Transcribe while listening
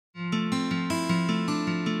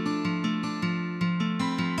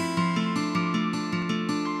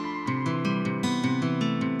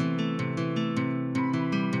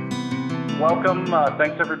Welcome.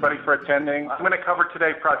 Thanks everybody for attending. I'm going to cover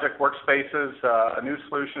today Project Workspaces, a new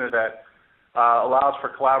solution that allows for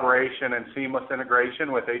collaboration and seamless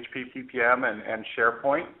integration with HP PPM and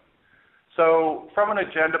SharePoint. So from an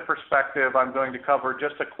agenda perspective, I'm going to cover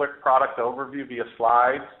just a quick product overview via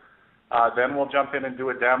slides. Then we'll jump in and do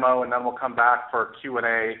a demo, and then we'll come back for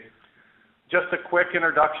Q&A. Just a quick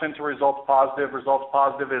introduction to ResultsPositive.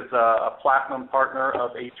 ResultsPositive is a platinum partner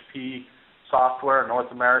of HP Software, a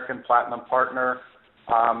North American platinum partner,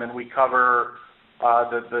 and we cover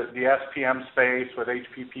the SPM space with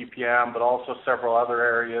HP PPM, but also several other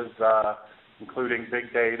areas, including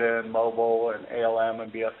big data and mobile and ALM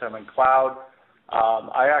and BSM and cloud.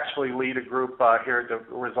 I actually lead a group here at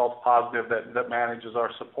ResultsPositive that manages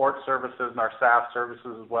our support services and our SaaS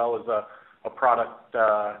services, as well as a product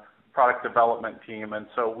development team. And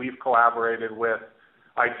so we've collaborated with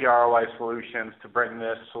IT ROI Solutions to bring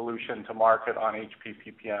this solution to market on HP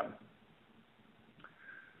PPM.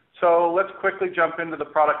 So let's quickly jump into the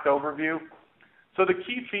product overview. So the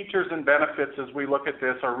key features and benefits as we look at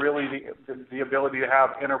this are really the ability to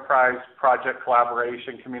have enterprise project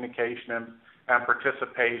collaboration, communication, and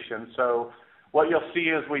participation. So what you'll see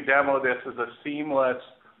as we demo this is a seamless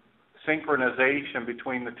synchronization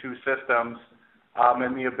between the two systems,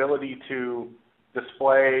 and the ability to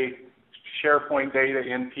display SharePoint data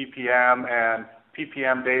in PPM and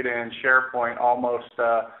PPM data in SharePoint almost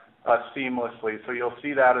seamlessly. So you'll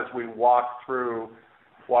see that as we walk through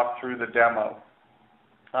the demo.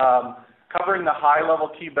 Covering the high-level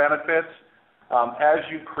key benefits, as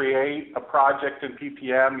you create a project in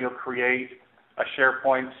PPM, you'll create a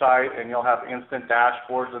SharePoint site, and you'll have instant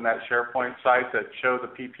dashboards in that SharePoint site that show the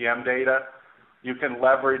PPM data. You can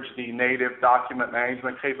leverage the native document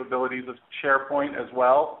management capabilities of SharePoint as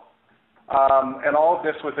well. And all of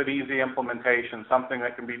this with an easy implementation, something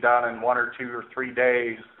that can be done in 1 or 2 or 3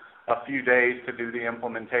 days, a few days to do the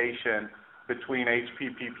implementation between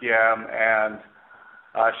HP PPM and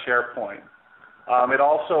SharePoint. It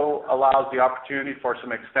also allows the opportunity for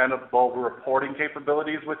some extendable reporting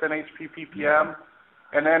capabilities within HP PPM,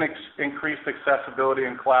 and then increased accessibility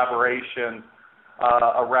and collaboration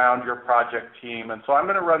around your project team. And so I'm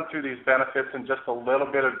going to run through these benefits in just a little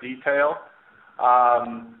bit of detail.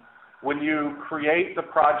 When you create the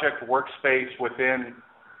project workspace when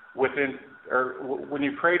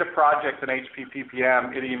you create a project in HP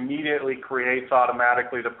PPM, it immediately creates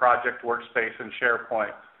automatically the project workspace in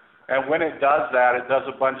SharePoint. And when it does that, it does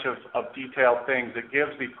a bunch of detailed things. It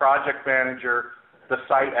gives the project manager the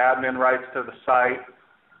site admin rights to the site,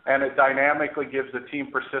 and it dynamically gives the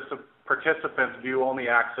team participants view-only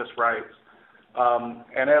access rights.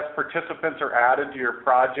 And as participants are added to your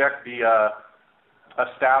project via a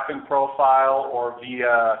staffing profile or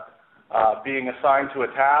via being assigned to a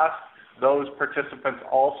task, those participants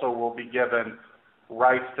also will be given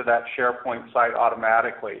rights to that SharePoint site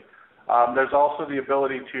automatically. There's also the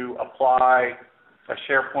ability to apply a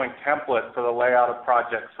SharePoint template for the layout of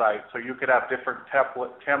project sites. So you could have different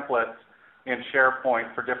templates in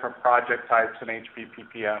SharePoint for different project types in HP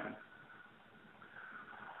PPM.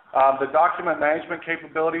 The document management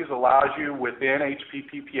capabilities allows you within HP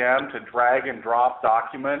PPM to drag and drop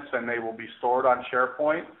documents, and they will be stored on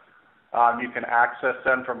SharePoint. You can access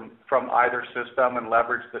them from either system and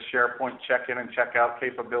leverage the SharePoint check-in and check-out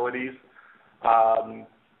capabilities.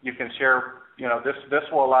 You can share, this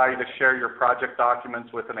will allow you to share your project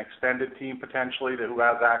documents with an extended team potentially who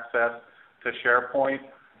has access to SharePoint.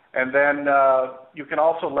 And then you can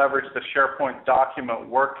also leverage the SharePoint document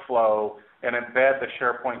workflow and embed the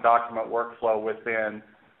SharePoint document workflow within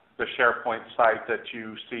the SharePoint site that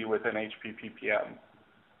you see within HP PPM.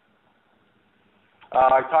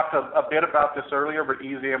 I talked a bit about this earlier, but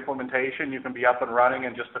easy implementation. You can be up and running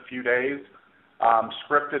in just a few days.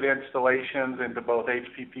 Scripted installations into both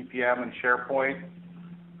HP PPM and SharePoint.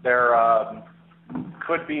 There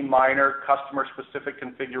could be minor customer-specific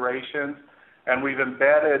configurations, and we've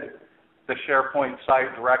embedded the SharePoint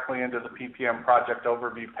site directly into the PPM project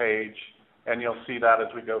overview page, and you'll see that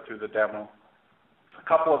as we go through the demo. A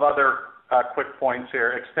couple of other quick points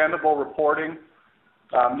here. Extendable reporting.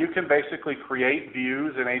 You can basically create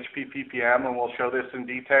views in HP PPM, and we'll show this in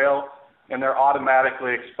detail, and they're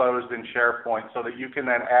automatically exposed in SharePoint so that you can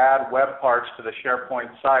then add web parts to the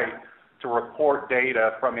SharePoint site to report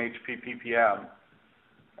data from HP PPM.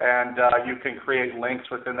 And you can create links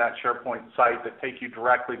within that SharePoint site that take you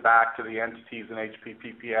directly back to the entities in HP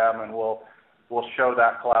PPM, and we'll show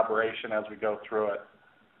that collaboration as we go through it.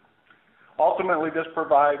 Ultimately, this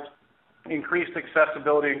provides increased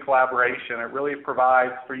accessibility and collaboration. It really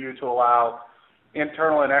provides for you to allow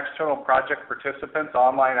internal and external project participants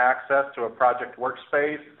online access to a project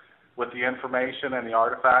workspace with the information and the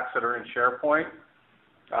artifacts that are in SharePoint.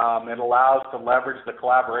 It allows to leverage the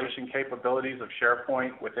collaboration capabilities of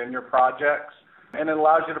SharePoint within your projects, and it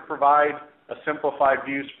allows you to provide a simplified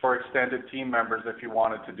view for extended team members if you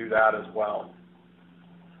wanted to do that as well.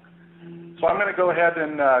 So I'm going to go ahead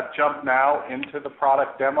and jump now into the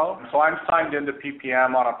product demo. So I'm signed into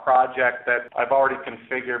PPM on a project that I've already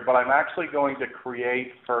configured, but I'm actually going to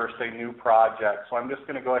create first a new project. So I'm just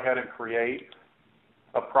going to go ahead and create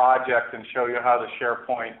a project and show you how the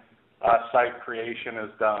SharePoint site creation is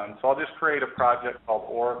done. So I'll just create a project called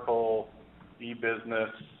Oracle eBusiness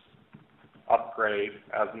Upgrade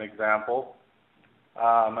as an example.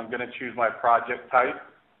 I'm going to choose my project type,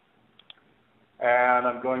 and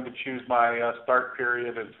I'm going to choose my start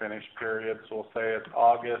period and finish period. So we'll say it's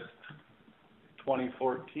August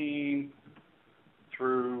 2014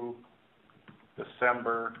 through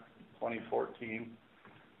December 2014.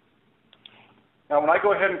 Now, when I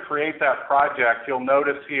go ahead and create that project, you'll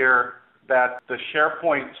notice here that the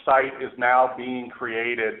SharePoint site is now being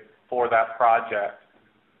created for that project.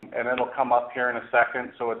 And it'll come up here in a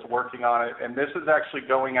second, so it's working on it. And this is actually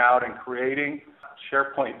going out and creating a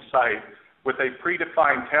SharePoint site with a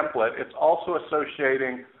predefined template. It's also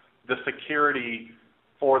associating the security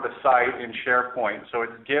for the site in SharePoint. So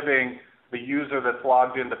it's giving the user that's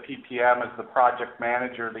logged into PPM as the project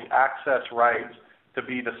manager the access rights to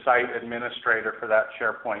be the site administrator for that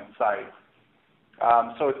SharePoint site.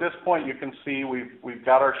 So at this point, you can see we've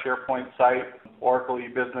got our SharePoint site, Oracle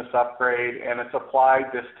eBusiness Upgrade, and it's applied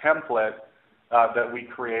this template that we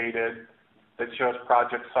created that shows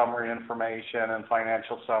project summary information and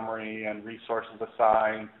financial summary and resources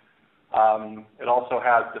assigned. It also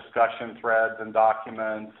has discussion threads and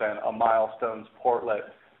documents and a milestones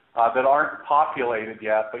portlet that aren't populated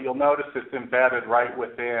yet, but you'll notice it's embedded right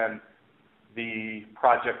within the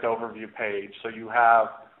project overview page. So you have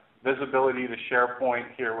visibility to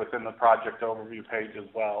SharePoint here within the project overview page as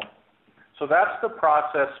well. So that's the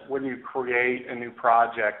process when you create a new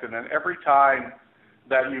project. And then every time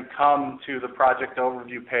that you come to the project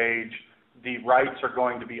overview page, the rights are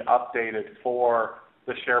going to be updated for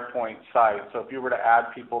the SharePoint site. So if you were to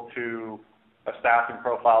add people to a staffing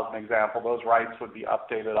profile as an example, those rights would be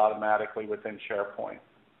updated automatically within SharePoint.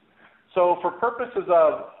 So for purposes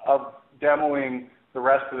of demoing the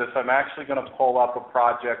rest of this, I'm actually going to pull up a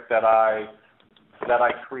project that I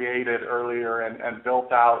created earlier and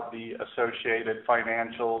built out the associated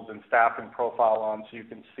financials and staffing profile on, so you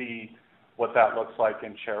can see what that looks like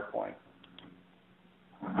in SharePoint.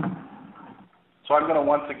 So I'm going to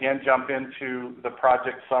once again jump into the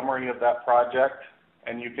project summary of that project,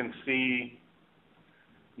 and you can see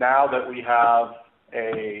now that we have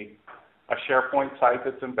a SharePoint site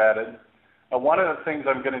that's embedded. One of the things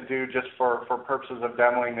I'm going to do just for purposes of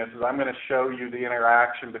demoing this is I'm going to show you the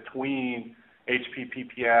interaction between HP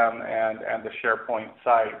PPM and the SharePoint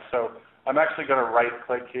site. So I'm actually going to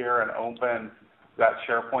right-click here and open that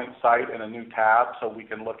SharePoint site in a new tab so we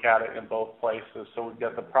can look at it in both places. So we've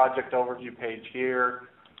got the project overview page here.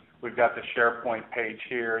 We've got the SharePoint page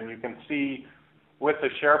here. And you can see with the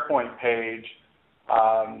SharePoint page,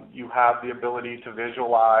 you have the ability to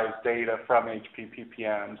visualize data from HP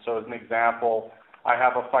PPM. So as an example, I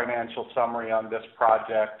have a financial summary on this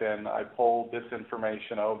project, and I pulled this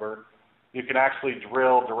information over. You can actually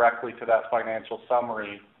drill directly to that financial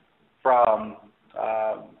summary from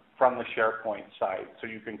the SharePoint site. So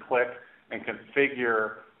you can click and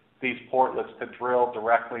configure these portlets to drill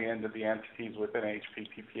directly into the entities within HP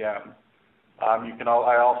PPM.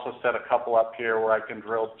 I also set a couple up here where I can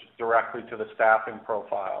drill directly to the staffing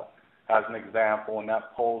profile as an example, and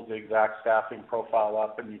that pulls the exact staffing profile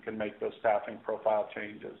up, and you can make those staffing profile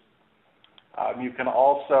changes. You can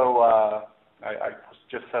also, I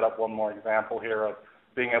just set up one more example here of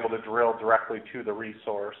being able to drill directly to the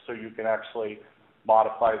resource, so you can actually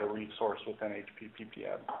modify the resource within HP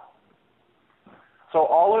PPM. So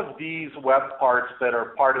all of these web parts that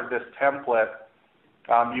are part of this template,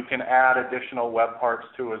 you can add additional web parts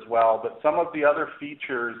to as well. But some of the other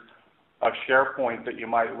features of SharePoint that you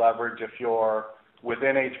might leverage if you're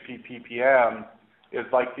within HP PPM is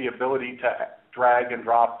like the ability to drag and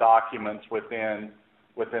drop documents within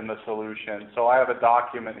the solution. So I have a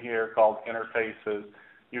document here called Interfaces.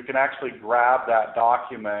 You can actually grab that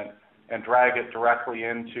document and drag it directly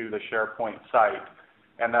into the SharePoint site,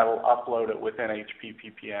 and that will upload it within HP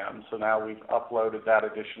PPM. So now we've uploaded that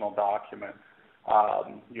additional document.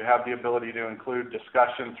 You have the ability to include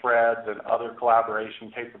discussion threads and other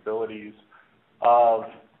collaboration capabilities of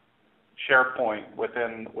SharePoint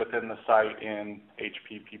within the site in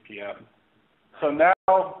HP PPM. So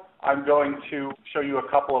now I'm going to show you a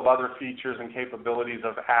couple of other features and capabilities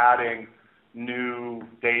of adding new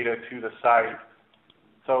data to the site.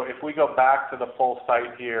 So if we go back to the full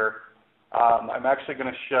site here, I'm actually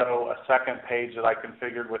going to show a second page that I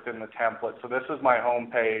configured within the template. So this is my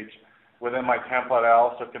home page. Within my template, I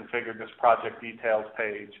also configured this project details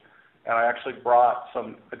page. And I actually brought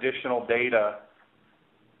some additional data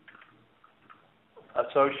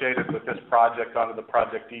associated with this project onto the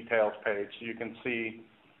project details page. So you can see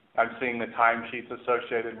I'm seeing the timesheets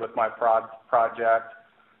associated with my project,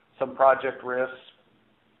 some project risks,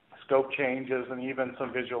 scope changes, and even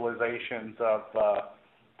some visualizations of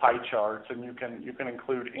pie charts. And you can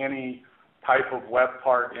include any type of web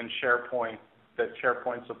part in SharePoint that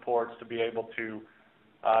SharePoint supports to be able to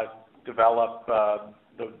develop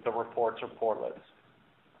the reports or portlets.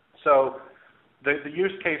 So the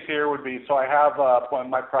use case here would be, so I have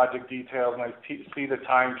my project details, and I see the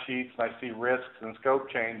timesheets, and I see risks and scope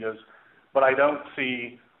changes, but I don't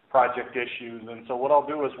see project issues. And so what I'll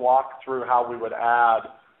do is walk through how we would add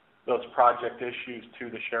those project issues to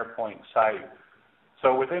the SharePoint site.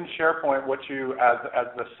 So within SharePoint, what you, as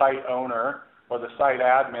the site owner or the site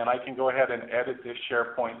admin, I can go ahead and edit this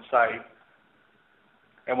SharePoint site.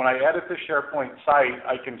 And when I edit the SharePoint site,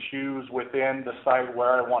 I can choose within the site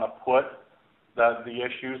where I want to put the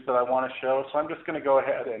issues that I want to show. So I'm just going to go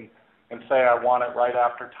ahead and say I want it right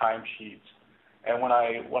after timesheets. And when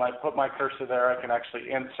I put my cursor there, I can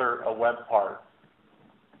actually insert a web part.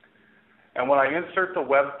 And when I insert the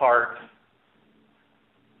web part,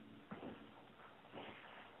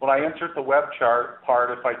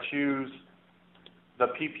 if I choose the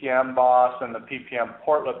PPM boss and the PPM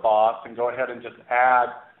portlet boss and go ahead and just add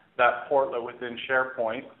that portlet within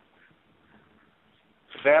SharePoint,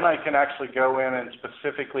 then I can actually go in and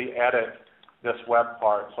specifically edit this web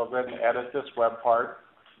part. So I'll go ahead and edit this web part.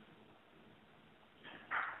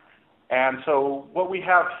 And so what we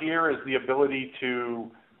have here is the ability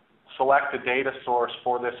to select a data source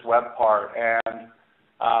for this web part. And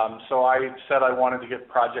so I said I wanted to get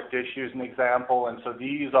project issues an example, and so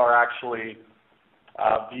these are actually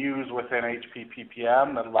views within HP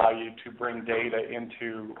PPM that allow you to bring data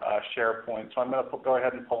into SharePoint. So I'm going to go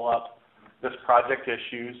ahead and pull up this project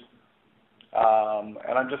issues,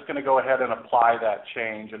 and I'm just going to go ahead and apply that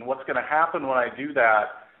change. And what's going to happen when I do that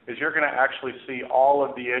is you're going to actually see all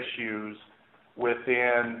of the issues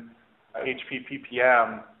within HP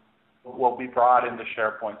PPM will be brought into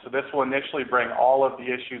SharePoint. So this will initially bring all of the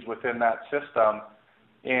issues within that system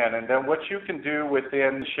in. And then what you can do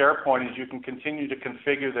within SharePoint is you can continue to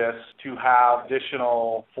configure this to have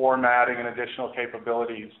additional formatting and additional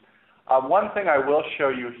capabilities. One thing I will show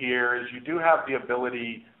you here is you do have the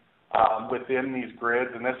ability within these grids,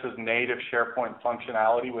 and this is native SharePoint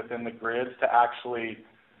functionality within the grids, to actually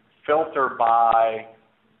filter by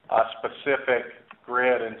a specific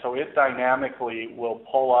grid. And so it dynamically will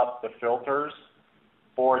pull up the filters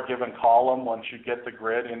for a given column once you get the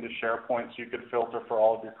grid into SharePoint, so you could filter for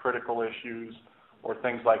all of your critical issues or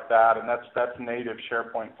things like that, and that's native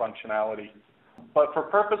SharePoint functionality. But for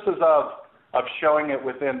purposes of showing it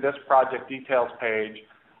within this project details page,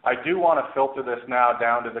 I do want to filter this now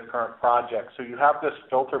down to the current project. So you have this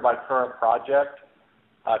filter by current project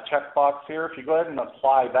checkbox here. If you go ahead and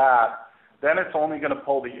apply that, then it's only going to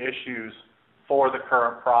pull the issues for the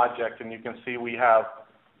current project, and you can see we have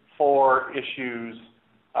 4 issues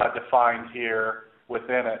defined here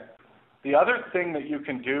within it. The other thing that you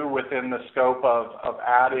can do within the scope of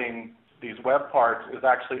adding these web parts is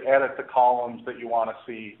actually edit the columns that you want to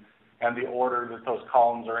see and the order that those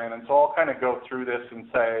columns are in. And so I'll kind of go through this and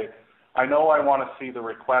say, I know I want to see the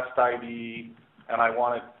request ID, and I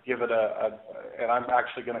want to give it and I'm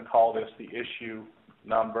actually going to call this the issue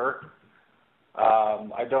number.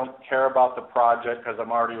 I don't care about the project because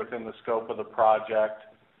I'm already within the scope of the project.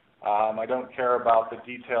 I don't care about the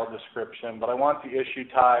detailed description, but I want the issue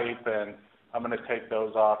type, and I'm going to take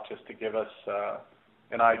those off just to give us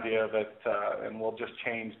an idea of it, and we'll just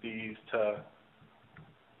change these to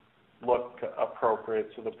look appropriate.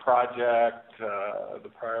 So the project, the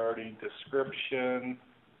priority description.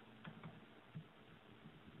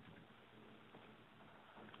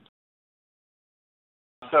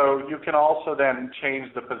 So you can also then change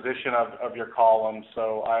the position of your column.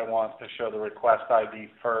 So I want to show the request ID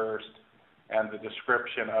first and the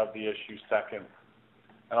description of the issue second.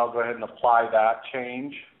 And I'll go ahead and apply that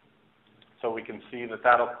change so we can see that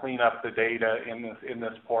that'll clean up the data in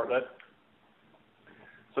this portlet.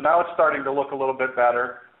 So now it's starting to look a little bit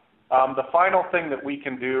better. The final thing that we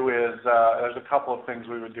can do is, there's a couple of things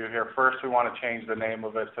we would do here. First, we want to change the name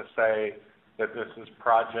of it to say that this is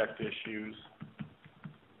project issues.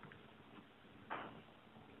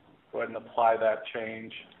 Go ahead and apply that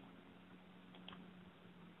change.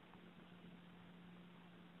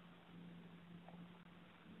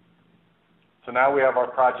 So now we have our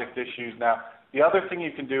project issues. Now, the other thing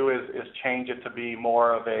you can do is change it to be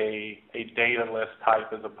more of a data list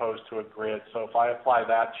type as opposed to a grid. So if I apply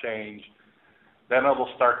that change, then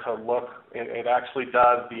it'll start to look, it actually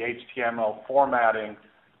does the HTML formatting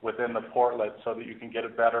within the portlet so that you can get a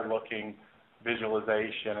better looking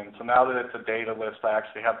visualization. And so now that it's a data list, I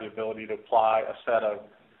actually have the ability to apply a set of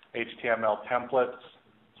HTML templates.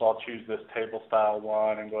 So I'll choose this table style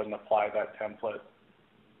one and go ahead and apply that template.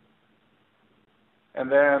 And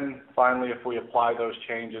then finally, if we apply those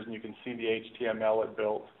changes, and you can see the HTML it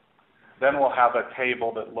built, then we'll have a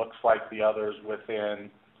table that looks like the others within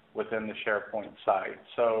the SharePoint site.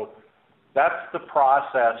 So that's the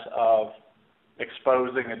process of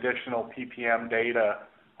exposing additional PPM data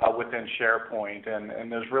within SharePoint, and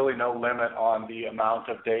there's really no limit on the amount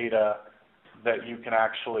of data that you can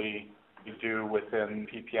actually do within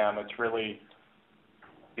PPM. It's really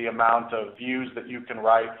the amount of views that you can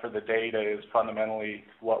write for the data is fundamentally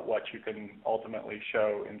what you can ultimately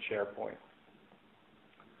show in SharePoint.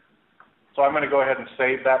 So I'm going to go ahead and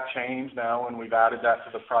save that change now, and we've added that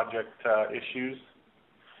to the project issues.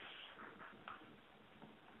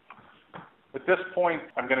 At this point,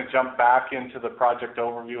 I'm going to jump back into the project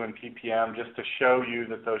overview in PPM just to show you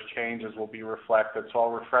that those changes will be reflected. So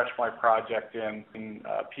I'll refresh my project in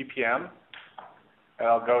PPM, and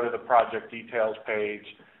I'll go to the project details page.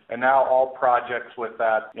 And now all projects with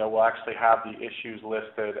that, will actually have the issues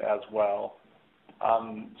listed as well.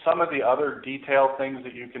 Some of the other detailed things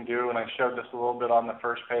that you can do, and I showed this a little bit on the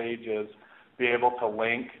first page, is be able to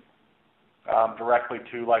link directly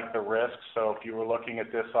to like the risks. So if you were looking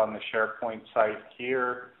at this on the SharePoint site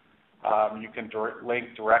here, you can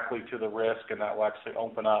link directly to the risk, and that will actually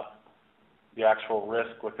open up the actual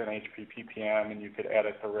risk within HP PPM, and you could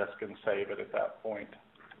edit the risk and save it at that point.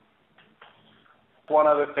 One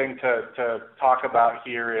other thing to talk about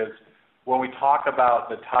here is when we talk about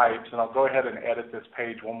the types, and I'll go ahead and edit this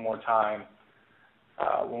page one more time.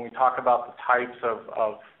 When we talk about the types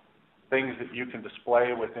of things that you can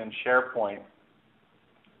display within SharePoint.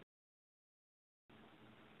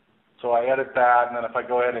 So I edit that, and then if I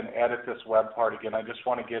go ahead and edit this web part again, I just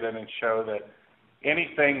want to get in and show that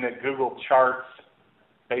anything that Google Charts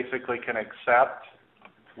basically can accept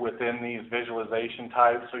within these visualization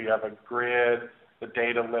types. So you have a grid, the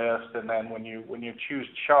data list, and then when you choose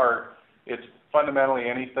chart, it's fundamentally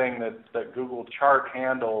anything that Google Chart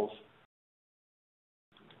handles.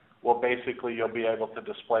 Well, basically, you'll be able to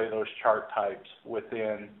display those chart types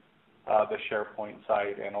within the SharePoint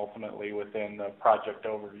site and ultimately within the project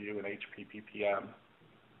overview in HP PPM.